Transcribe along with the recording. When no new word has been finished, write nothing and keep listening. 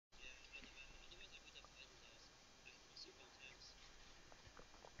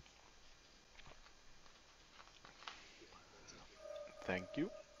Thank you.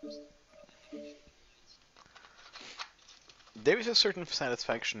 There is a certain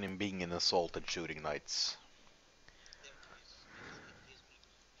satisfaction in being in assault and shooting knights.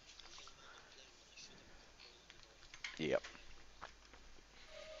 Yep.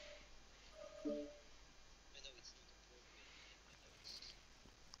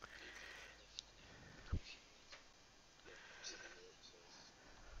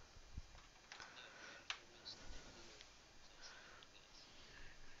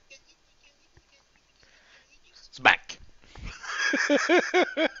 Smack. Yeah.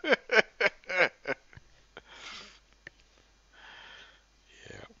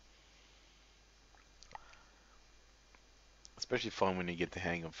 Especially fun when you get the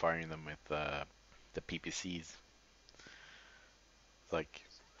hang of firing them with the PPCs. Like,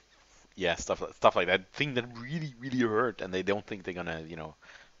 yeah, stuff like that. Thing that really, really hurt, and they don't think they're gonna,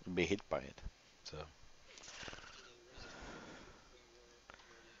 be hit by it. So,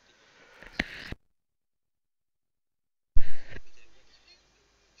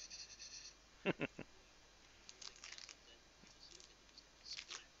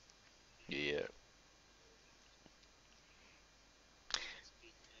 yeah.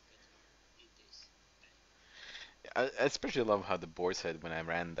 I especially love how the board said when I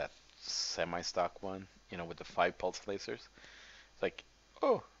ran that semi-stock one, with the 5 pulse lasers. It's like,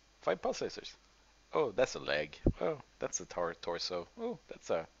 oh, 5 pulse lasers. Oh, that's a leg. Oh, that's a torso. Oh, that's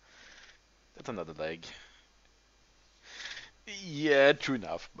another leg. Yeah, true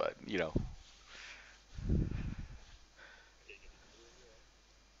enough, but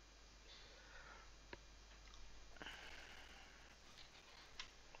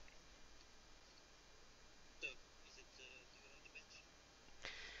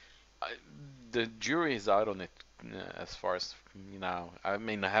I, the jury is out on it as far as now. I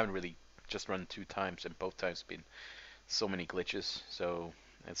mean, I haven't really just run 2 times, and both times been so many glitches. So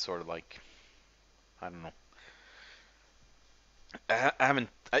it's sort of like I don't know. I haven't.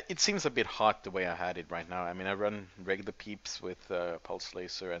 It seems a bit hot the way I had it right now. I mean, I run regular peeps with pulse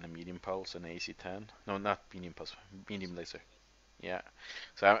laser and a medium pulse and AC10. No, not medium pulse, medium laser. Yeah.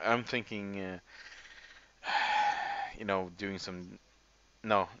 So I'm thinking, doing some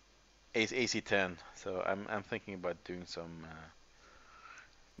no AC10. So I'm thinking about doing some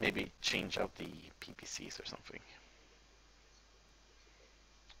maybe change out the PPCs or something.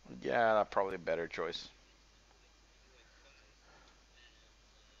 Yeah, probably a better choice.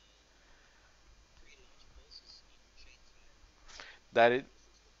 That is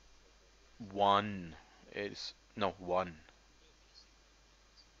one is no one.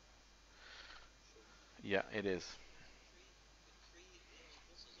 Yeah, it is.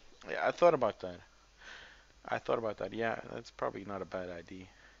 Yeah, I thought about that. I thought about that. Yeah, that's probably not a bad idea.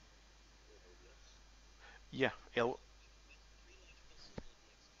 Yeah,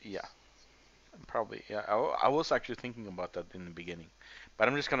 yeah, probably. Yeah, I was actually thinking about that in the beginning, but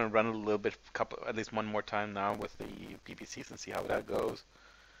I'm just gonna run a little bit, couple at least one more time now with the PPCs and see how that goes.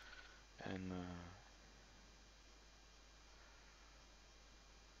 And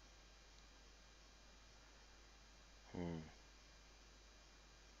hmm,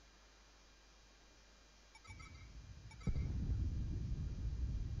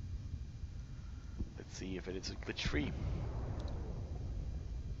 let's see if it is glitch free.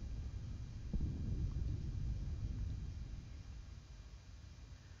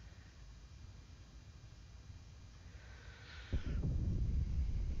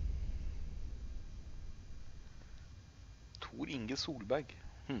 Tor Inge Solberg.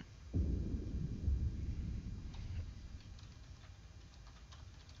 Hmm.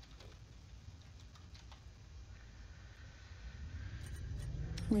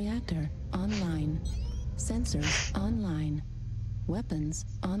 Reactor online. Sensors online. Weapons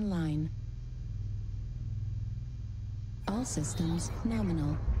online. All systems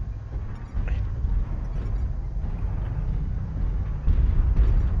nominal.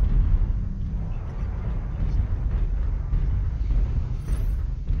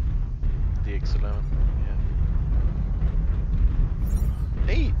 DX11. Yeah.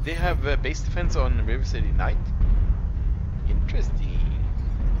 Hey, they have base defense on River City Knight. Interesting.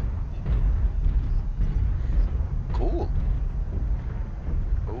 Cool.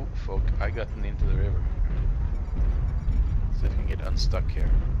 Oh, folk, I gotten into the river. See if I can get unstuck here.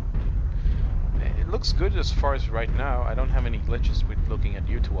 It looks good as far as right now. I don't have any glitches with looking at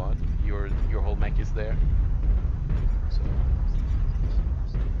you, Tuan. Your whole mech is there. So,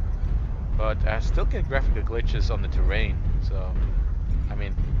 but I still get graphical glitches on the terrain. So, I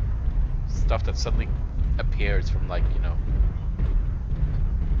mean, stuff that suddenly appears from like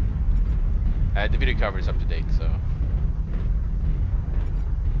the video cover is up to date. So,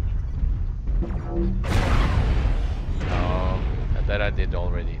 No, that I did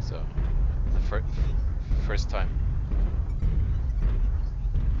already, so the first time.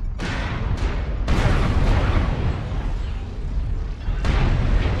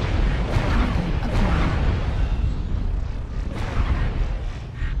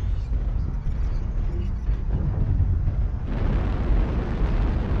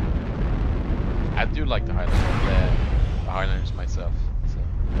 I do like the Highlanders myself. So.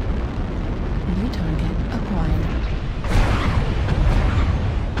 New target acquired.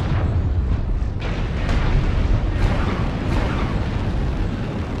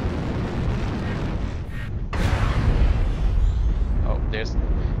 Oh,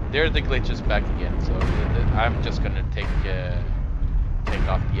 there are the glitches back again. So I'm just gonna take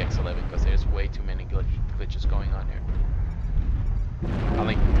off the X11 because there's way too many glitches going on here. I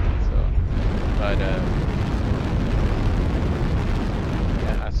think so, but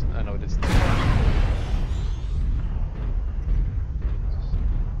yeah, I noticed.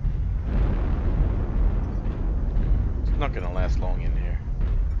 It's not gonna last long in here.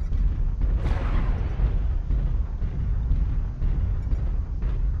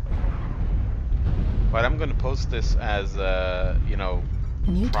 But I'm gonna post this as you know,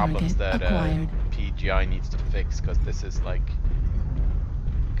 New problems that acquired. PGI needs to fix, because this is like.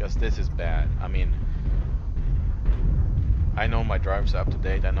 Because this is bad. I mean, I know my drivers are up to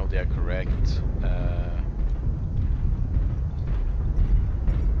date. I know they are correct.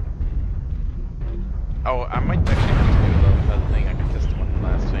 Oh, I might actually have to do another thing. I can test one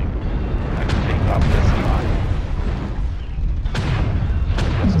last thing. I can take off this line.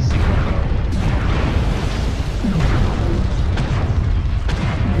 Just a single car.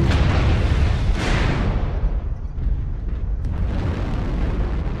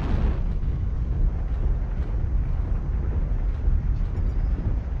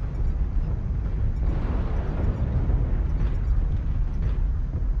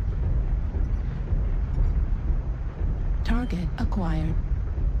 Target acquired.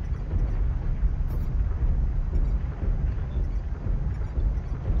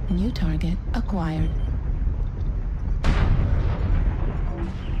 New target acquired.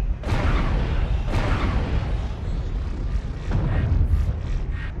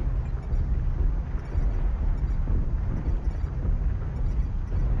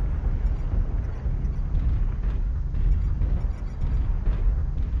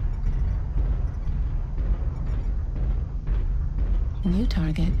 New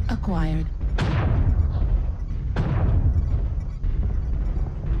target acquired.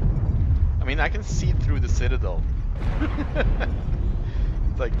 I mean, I can see through the Citadel.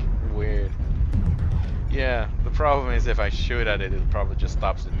 It's like weird. Yeah, the problem is if I shoot at it, it probably just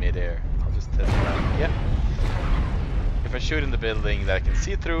stops in midair. I'll just test it out. Yep. If I shoot in the building that I can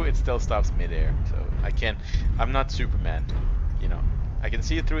see through, it still stops midair. So I can't. I'm not Superman. You know, I can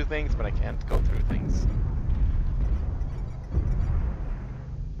see through things, but I can't go through things.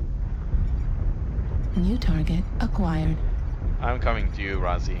 New target acquired. I'm coming to you,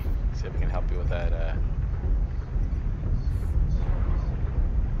 Razi. See if I can help you with that.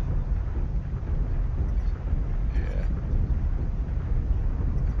 Yeah.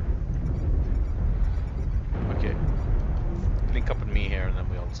 Okay. Link up with me here, and then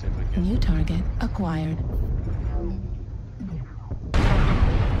we'll see if we can. New target acquired.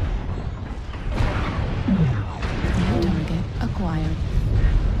 New target acquired.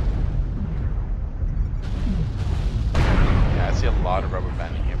 Yeah, I see a lot of rubber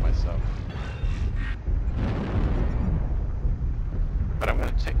banding here myself. But I'm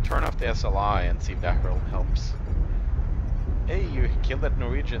gonna turn off the SLI and see if that helps. Hey, you killed that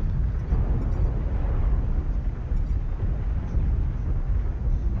Norwegian.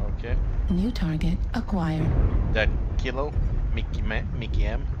 Okay. New target acquired. That Kilo, Mickey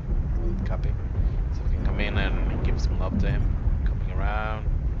M. Copy. So we can come in and give some love to him. Coming around.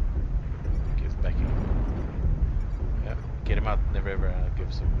 Gives back in. Yeah. Get him out in the river and I'll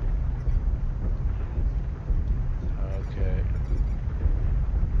give some. Okay.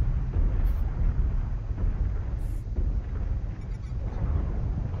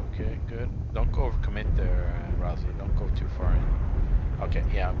 Okay, good. Don't go overcommit there, Razi. Don't go too far in. Okay,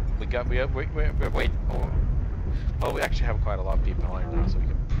 yeah, we're waiting. Well, we actually have quite a lot of people on it now, so we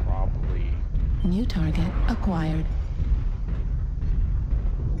can probably. New target acquired.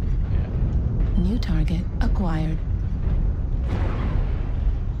 Yeah. New target acquired.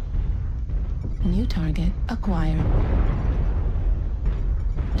 New target acquired.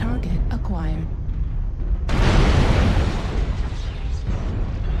 Target acquired.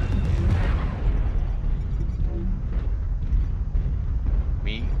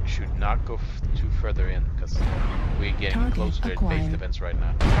 We should not go too further in because we're getting Target closer to base acquired. defense right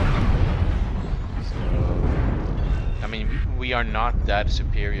now. So, I mean, we are not that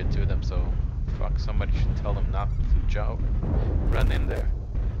superior to them, so fuck, somebody should tell them not to run in there.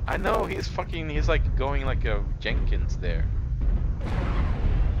 I know, he's like going like a Jenkins there.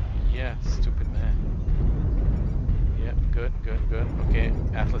 Yeah, stupid man. Yeah, good. Okay,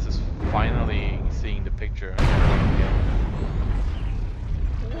 Atlas is finally seeing the picture.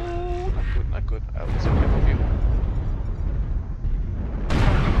 Ooh, not good. Atlas, we have a view.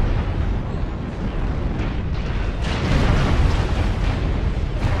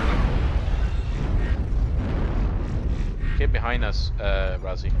 Okay, behind us,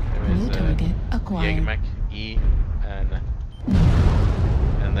 Razi. There New is target acquired. Jägermech, E, and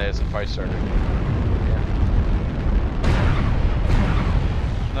there's a fire starter. Yeah.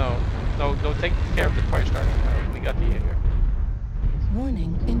 No, take care of the fire starter. We got the Jaeger.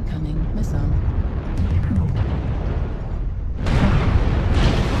 Warning, incoming missile.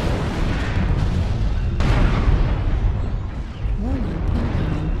 Warning,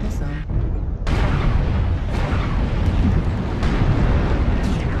 incoming missile.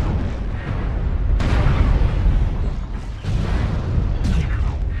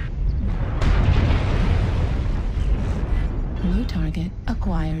 New target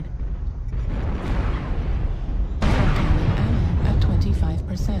acquired. Cannon ammo at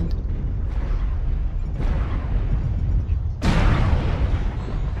 25%.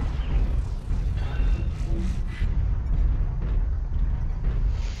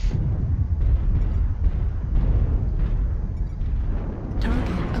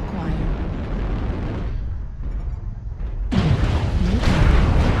 Target acquired. New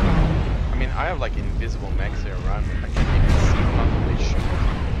target acquired. I mean, I have like invisible mechs here around me. I can't even see them on the shoot.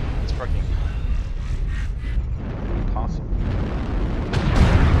 It's fucking impossible.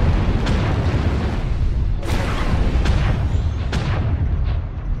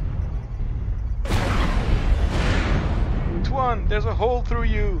 Tuan, there's a hole through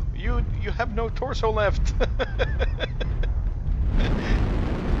you. You have no torso left.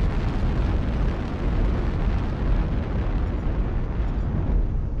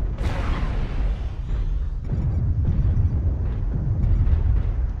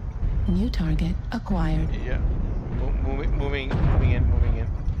 New target acquired. Yeah. Moving in.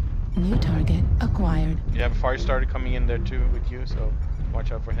 New target acquired. You have a fire starter coming in there too with you, so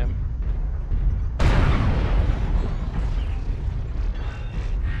watch out for him.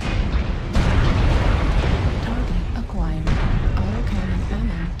 Target acquired. Autocannon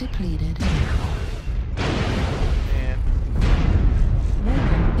ammo depleted. And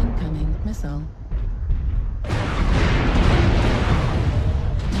Warning, incoming missile.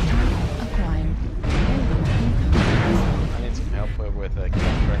 Target acquired. Warning, incoming missile. I need some help with a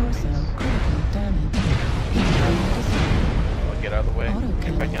contract, Torso please. critical damage. Incoming missile. I'll get out of the way.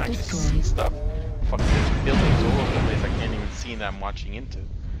 If I can actually see stuff. Fuck, there's buildings all over the place I can't even see that I'm watching into.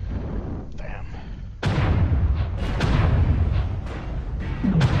 Damn.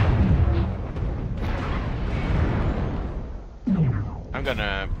 I'm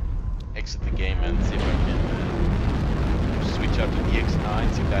gonna exit the game and see if I can switch out to the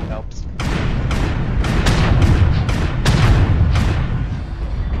X9, see if that helps.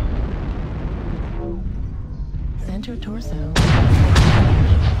 Center torso.